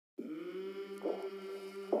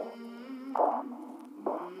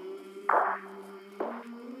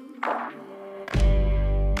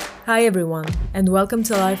Hi everyone, and welcome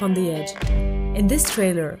to Life on the Edge. In this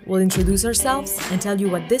trailer, we'll introduce ourselves and tell you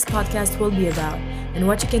what this podcast will be about and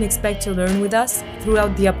what you can expect to learn with us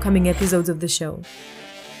throughout the upcoming episodes of the show.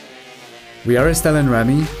 We are Estelle and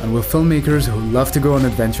Rami, and we're filmmakers who love to go on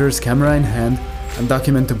adventures camera in hand and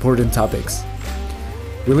document important topics.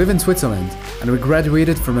 We live in Switzerland, and we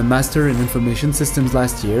graduated from a Master in Information Systems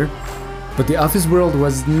last year, but the office world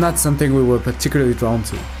was not something we were particularly drawn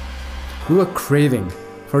to. We were craving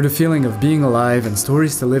for the feeling of being alive and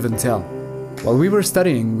stories to live and tell. While we were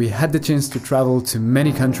studying, we had the chance to travel to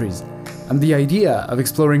many countries, and the idea of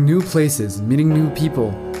exploring new places, meeting new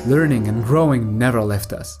people, learning and growing never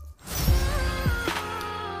left us.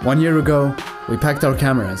 1 year ago, we packed our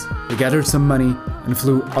cameras, we gathered some money, and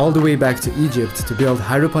flew all the way back to Egypt to build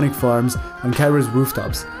hydroponic farms on Cairo's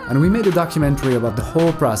rooftops, and we made a documentary about the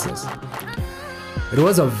whole process. It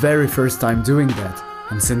was our very first time doing that,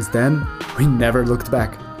 and since then, we never looked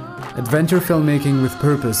back. Adventure filmmaking with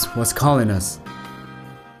purpose was calling us.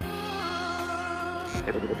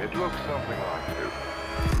 It looks something like this.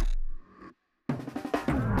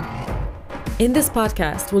 In this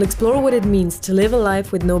podcast, we'll explore what it means to live a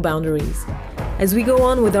life with no boundaries. As we go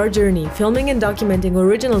on with our journey, filming and documenting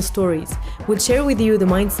original stories, we'll share with you the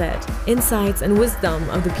mindset, insights, and wisdom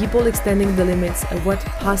of the people extending the limits of what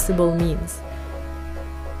possible means.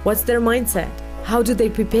 What's their mindset? How do they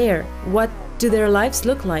prepare? What do their lives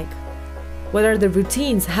look like? What are the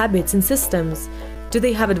routines, habits, and systems? Do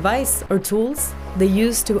they have advice or tools they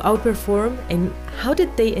use to outperform? And how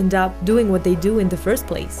did they end up doing what they do in the first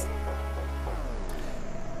place?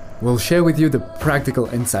 We'll share with you the practical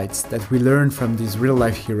insights that we learned from these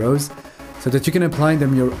real-life heroes so that you can apply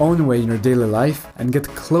them your own way in your daily life and get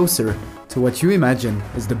closer to what you imagine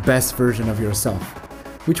is the best version of yourself,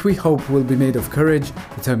 which we hope will be made of courage,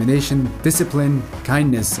 determination, discipline,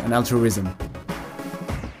 kindness, and altruism.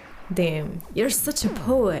 Damn, you're such a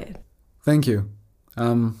poet. Thank you.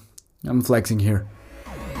 I'm flexing here.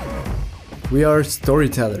 We are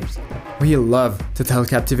storytellers. We love to tell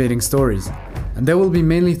captivating stories, and there will be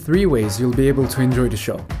mainly 3 ways you'll be able to enjoy the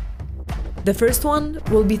show. The first one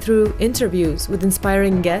will be through interviews with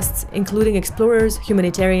inspiring guests, including explorers,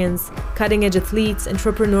 humanitarians, cutting-edge athletes,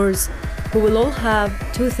 entrepreneurs, who will all have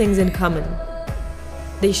 2 things in common.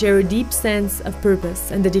 They share a deep sense of purpose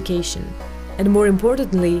and dedication, and more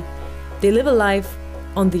importantly, they live a life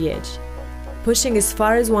on the edge, pushing as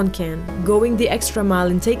far as one can, going the extra mile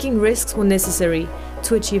and taking risks when necessary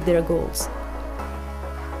to achieve their goals.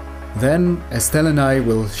 Then, Estelle and I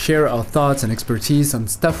will share our thoughts and expertise on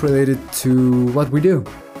stuff related to what we do,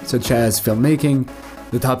 such as filmmaking,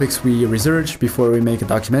 the topics we research before we make a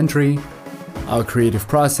documentary, our creative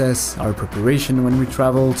process, our preparation when we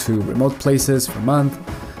travel to remote places for a month,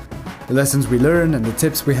 the lessons we learn and the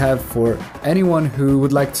tips we have for anyone who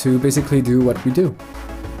would like to basically do what we do.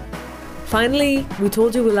 Finally, we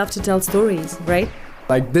told you we love to tell stories, right?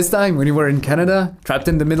 Like this time when we were in Canada, trapped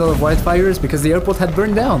in the middle of wildfires because the airport had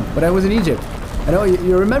burned down, but I was in Egypt. I know,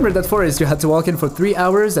 you remember that forest you had to walk in for 3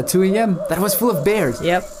 hours at 2 a.m.? That was full of bears.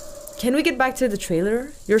 Yep. Can we get back to the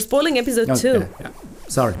trailer? You're spoiling episode 2. Yeah.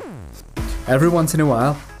 Sorry. Every once in a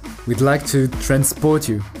while, we'd like to transport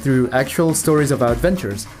you through actual stories of our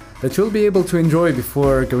adventures that you'll be able to enjoy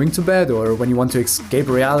before going to bed or when you want to escape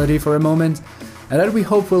reality for a moment, and that we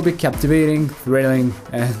hope will be captivating, thrilling,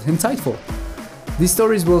 and insightful. These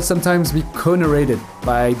stories will sometimes be co-narrated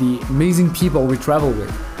by the amazing people we travel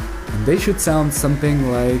with, and they should sound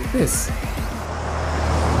something like this.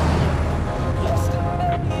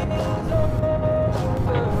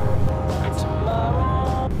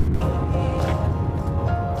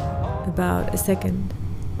 About a second.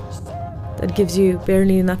 That gives you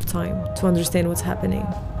barely enough time to understand what's happening.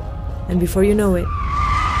 And before you know it,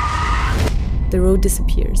 the road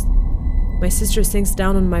disappears. My sister sinks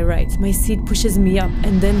down on my right, my seat pushes me up,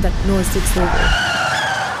 and then that noise takes over.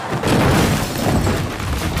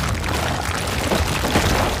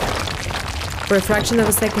 For a fraction of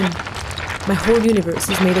a second, my whole universe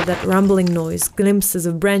is made of that rumbling noise, glimpses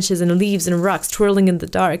of branches and leaves and rocks twirling in the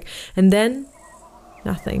dark, and then,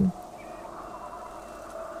 nothing.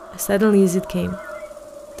 As suddenly as it came,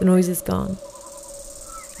 the noise is gone,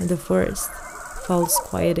 and the forest falls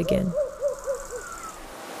quiet again.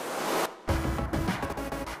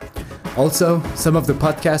 Also, some of the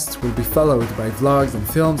podcasts will be followed by vlogs and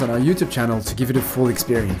films on our YouTube channel to give you the full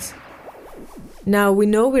experience. Now, we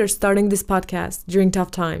know we are starting this podcast during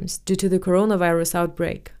tough times due to the coronavirus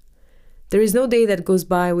outbreak. There is no day that goes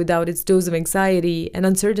by without its dose of anxiety and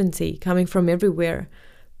uncertainty coming from everywhere.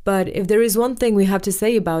 But if there is one thing we have to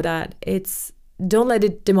say about that, it's don't let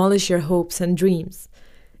it demolish your hopes and dreams.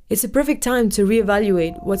 It's a perfect time to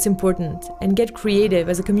reevaluate what's important and get creative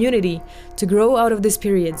as a community to grow out of this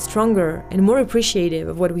period stronger and more appreciative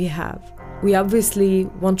of what we have. We obviously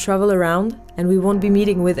won't travel around, and we won't be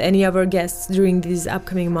meeting with any of our guests during these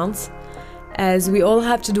upcoming months, as we all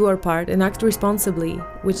have to do our part and act responsibly,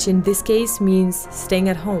 which in this case means staying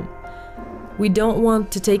at home. We don't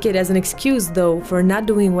want to take it as an excuse, though, for not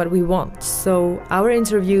doing what we want, so our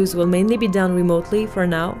interviews will mainly be done remotely for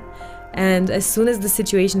now, and as soon as the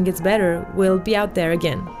situation gets better, we'll be out there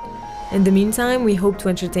again. In the meantime, we hope to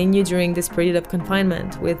entertain you during this period of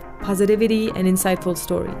confinement with positivity and insightful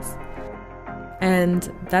stories.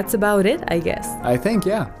 And that's about it, I guess. I think,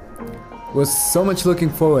 yeah. Was so much looking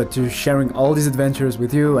forward to sharing all these adventures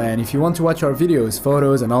with you, and if you want to watch our videos,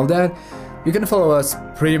 photos and all that, you can follow us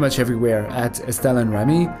pretty much everywhere at Estelle and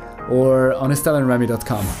Remy or on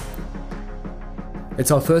estelleandremy.com. It's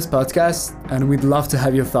our first podcast, and we'd love to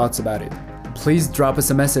have your thoughts about it. Please drop us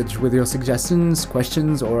a message with your suggestions,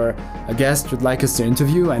 questions, or a guest you'd like us to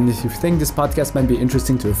interview, and if you think this podcast might be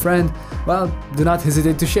interesting to a friend, well, do not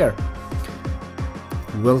hesitate to share.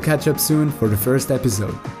 We'll catch up soon for the first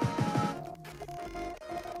episode.